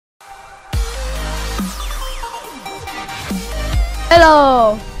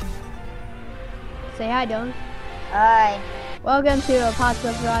Hello! Say hi, Dylan. Hi. Welcome to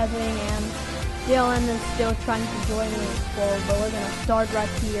Ep.3 and Dylan is still trying to join me full, but we're gonna start right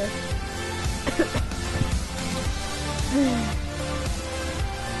here.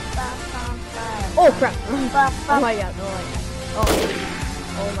 Oh crap! Oh my god,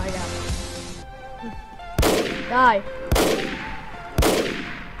 oh my god. Die!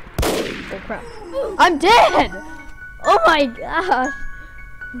 Oh crap. I'm dead! Oh my gosh!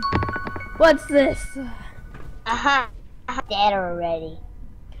 What's this? Dead already.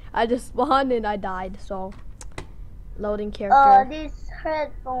 I just spawned and I died, so loading character. Oh, these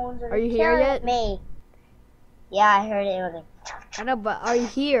headphones are you here yet? Me. Yeah, I heard it. Was like... I know, but are you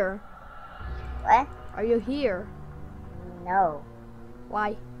here? What? Are you here? No.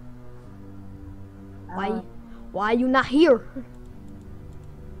 Why? Why are you not here?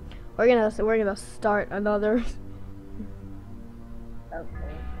 We're gonna start another. Okay.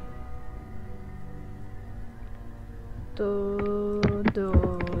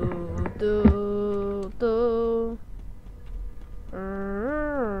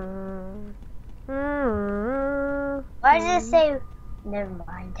 Why does it say? Never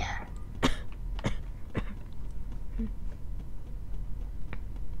mind.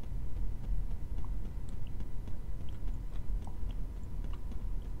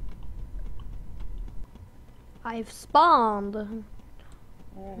 I've spawned.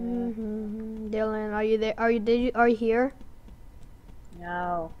 Dylan, are you there? Are you here?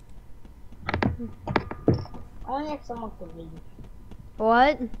 No. Only if someone could leave.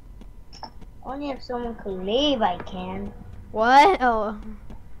 What? Only if someone could leave, I can. What? Oh.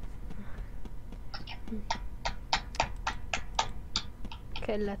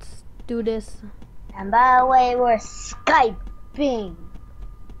 Okay, let's do this. And by the way, we're Skyping.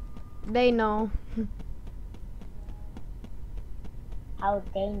 They know. How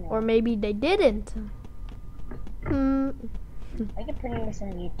they know? Or maybe they didn't. Are you putting this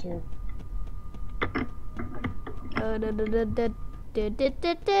on YouTube?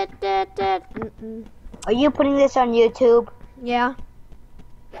 Are you putting this on YouTube? Yeah.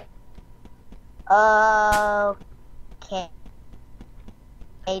 Okay.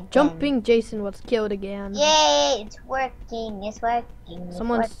 Jumping Jason was killed again. Yay! It's working. It's working.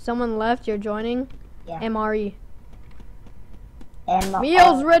 Someone left. You're joining. Yeah. MRE.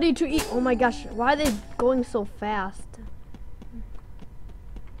 Meal's ready to eat. Oh my gosh, why are they going so fast?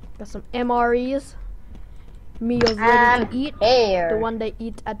 Got some MREs. Meal's ready to eat. Here. The one they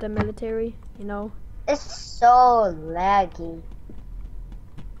eat at the military, you know. It's so laggy.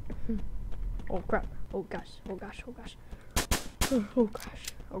 Oh crap. Oh gosh. Oh gosh. Oh gosh. Oh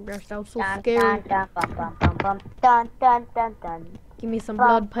gosh. Oh gosh, that was so scary. Give me some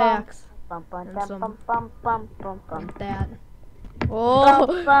blood packs. And some like that.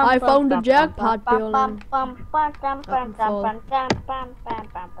 Oh, I found the jackpot building.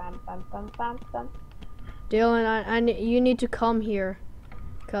 Dylan, you need to come here,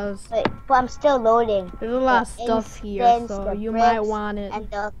 cause wait, but I'm still loading. There's a lot of stuff here, so you might want it. And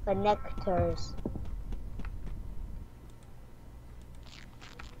the connectors.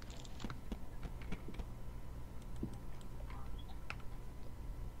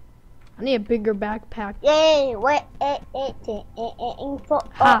 I need a bigger backpack. Yay! Wait,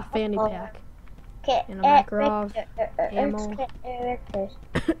 Ha! Fanny pack. Okay. And a micro ammo.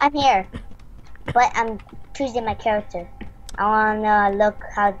 I'm here, but I'm choosing my character. I wanna look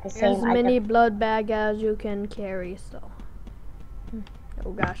how the same. As many blood bag as you can carry. So.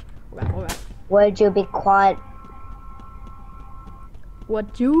 Oh gosh. Oh gosh. Oh gosh. Would you be quiet?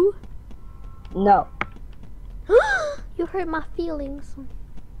 What you? No. You hurt my feelings.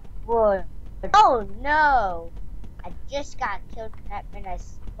 Would. Oh no! I just got killed when I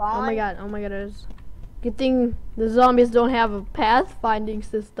spawned. Oh my god! Oh my god! Good thing the zombies don't have a pathfinding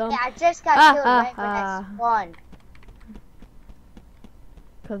system. Yeah, I just got killed right when I spawned.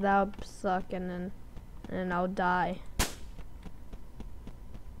 Cause that would suck, and then I'll die.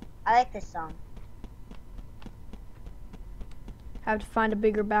 I like this song. Have to find a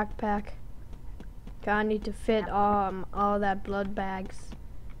bigger backpack. I need to fit all that blood bags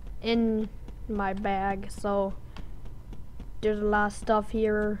in my bag, so there's a lot of stuff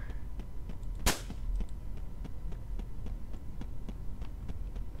here.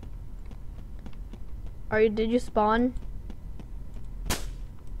 Did you spawn?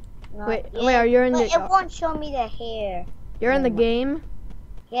 Wait, are you in the? It won't show me the hair. You're in the game?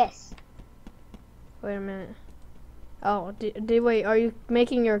 Yes. Wait a minute. Oh, wait, are you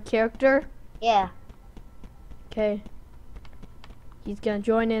making your character? Yeah. Okay. He's gonna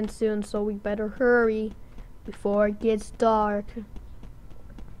join in soon, so we better hurry before it gets dark.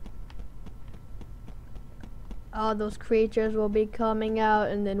 all those creatures will be coming out,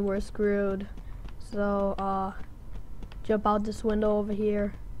 and then we're screwed. So, jump out this window over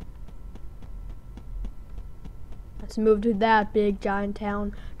here. Let's move to that big giant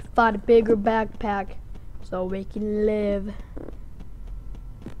town to find a bigger backpack so we can live.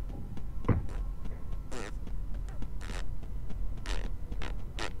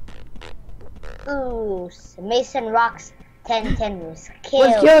 Ooh, Mason Rocks 1010 was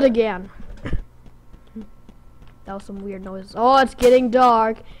killed. Was killed again. That was some weird noise. Oh, it's getting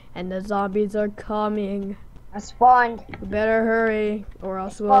dark and the zombies are coming. I spawned. We better hurry or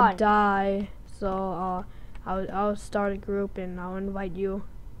else we'll die. So, I'll start a group and I'll invite you.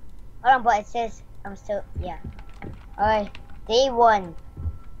 Hold on, but it says I'm still, yeah. Alright, day 1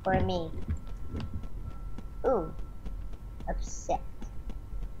 for me. Ooh, upset.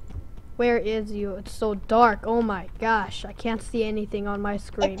 Where is you? It's so dark. Oh my gosh, I can't see anything on my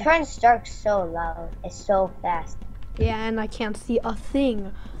screen. It turns dark so loud. It's so fast. Yeah, and I can't see a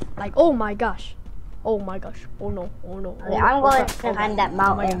thing. Like, oh my gosh. Oh my gosh. Oh no. Oh no. Okay, I'm going to climb that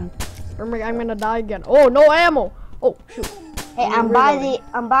mountain. Oh my God. I'm gonna die again. Oh, no ammo. Oh shoot. Hey, I'm by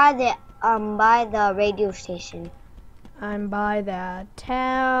the radio station. I'm by that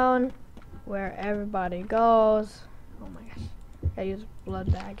town where everybody goes. Oh my gosh. I use a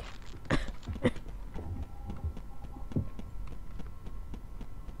blood bag.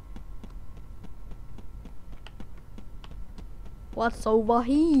 What's over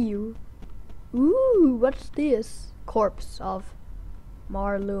here? Ooh, what's this? Corpse of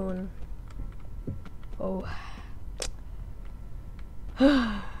Marloon. Oh.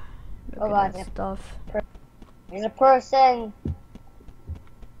 Look at that stuff. There's a person.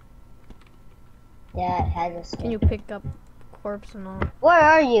 Yeah, it has a. Can you pick up corpse and all? Where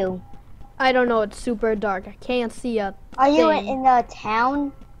are you? I don't know. It's super dark. I can't see a Are you thing. in the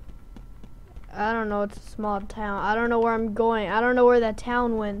town? I don't know. It's a small town. I don't know where I'm going. I don't know where that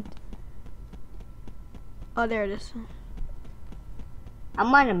town went. Oh, there it is.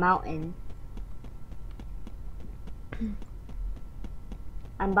 I'm on a mountain.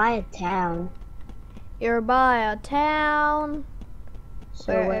 I'm by a town. You're by a town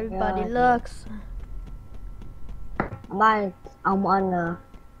So where everybody looks. I'm on the.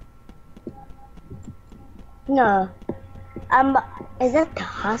 No. Is that the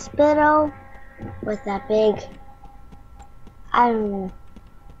hospital? With that big.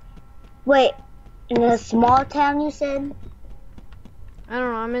 Wait, in a small town you said? I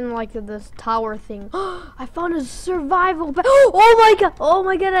don't know. I'm in like this tower thing. I found a survival bag. Oh my god! Oh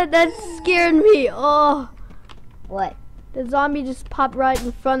my god! That scared me. Oh. What? The zombie just popped right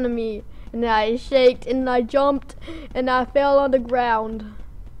in front of me, and I shaked and I jumped and I fell on the ground.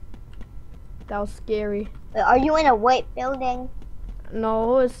 That was scary. Wait, are you in a white building?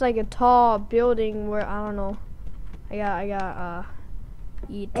 No, it's like a tall building where I don't know. I got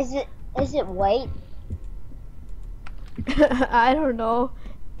eat. Is it white? I don't know.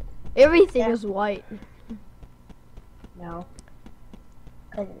 Everything is white. No.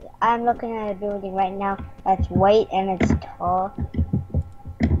 Cause I'm looking at a building right now that's white and it's tall.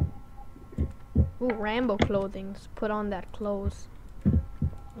 Ooh, Rambo clothing. Let's put on that clothes.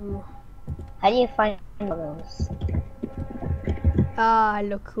 Ooh. How do you find those? Ah, I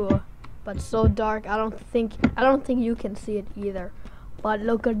look cool, but so dark. I don't think you can see it either. But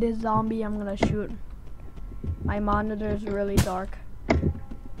look at this zombie I'm gonna shoot. My monitor is really dark.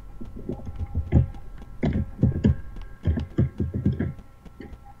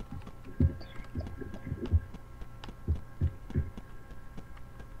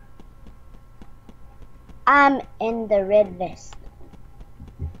 I'm in the red vest.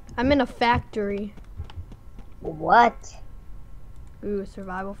 I'm in a factory. What? Ooh,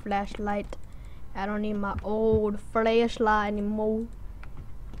 survival flashlight. I don't need my old flashlight anymore.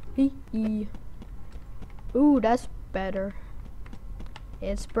 Hee hee. Ooh, that's better.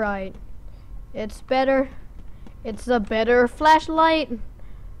 It's bright. It's better. It's a better flashlight.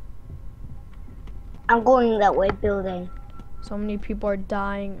 I'm going that white building. So many people are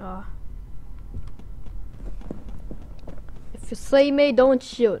dying. If you see me, don't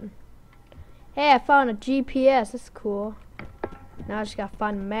shoot. Hey, I found a GPS. That's cool. Now I just gotta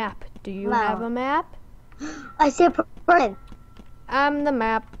find a map. Do you have a map? I see a person. I'm the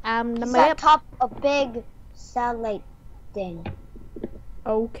map. I'm the It's map. on top of a big satellite thing.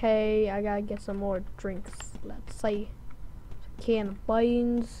 Okay, I gotta get some more drinks. Let's see. A can of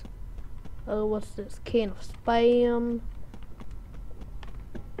beans. Oh, what's this? Can of Spam.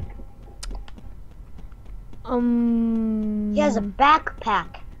 He has a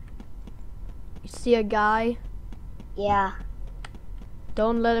backpack. You see a guy? Yeah.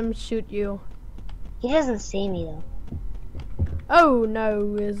 Don't let him shoot you. He doesn't see me though. Oh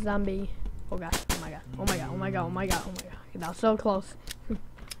no, a zombie. Oh god, oh my god, oh my god, oh my god, oh my god, oh my god. That was so close.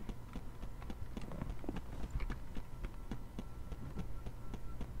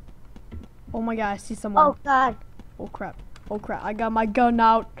 Oh my god, I see someone. Oh god. Oh crap, oh crap, I got my gun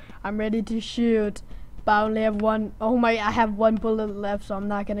out. I'm ready to shoot. But I only have one. Oh my, I have one bullet left, so I'm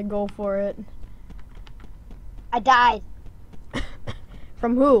not gonna go for it. I died.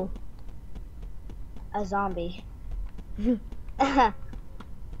 From who? A zombie.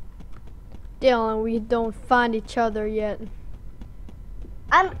 Dylan, we don't find each other yet.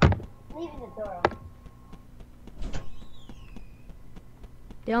 I'm leaving the door open.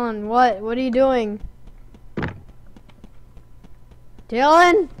 Dylan, what? What are you doing?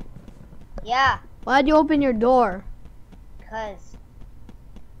 Dylan? Yeah, Why'd you open your door? cause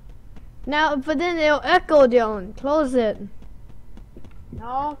Now, but then it'll echo, Dylan. Close it.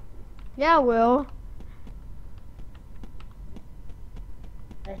 no. Yeah, it will.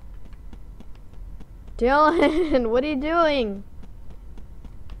 Dylan, what are you doing?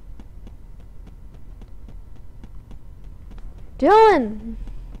 Dylan!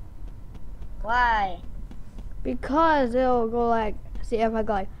 Why? Because it'll go like, see if I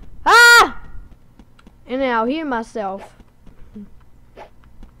go like, ah! And then I'll hear myself.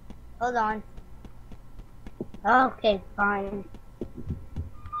 Hold on. Okay, fine.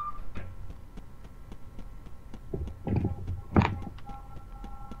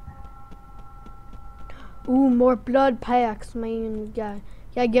 Ooh, more blood packs, man.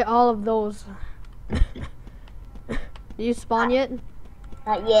 Gotta get all of those. Do you spawn yet?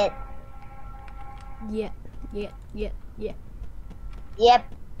 Not yet. Yet. Yep.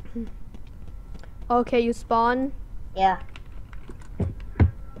 Okay, you spawn. Yeah.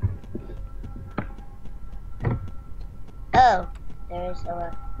 Oh, there's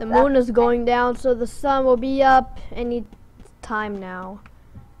a. The moon is going down, so the sun will be up any time now.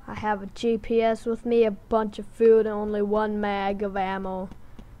 I have a GPS with me, a bunch of food, and only one mag of ammo.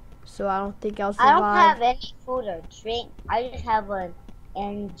 So I don't think I'll survive. I don't have any food or drink. I just have an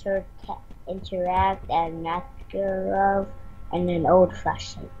interact and natural and an old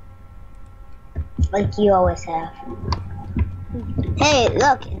fashioned. Like you always have. Hey,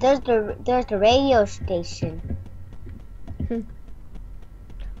 look, there's the radio station.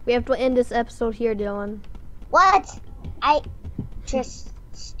 We have to end this episode here, Dylan. What? I just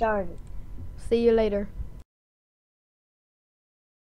started. See you later.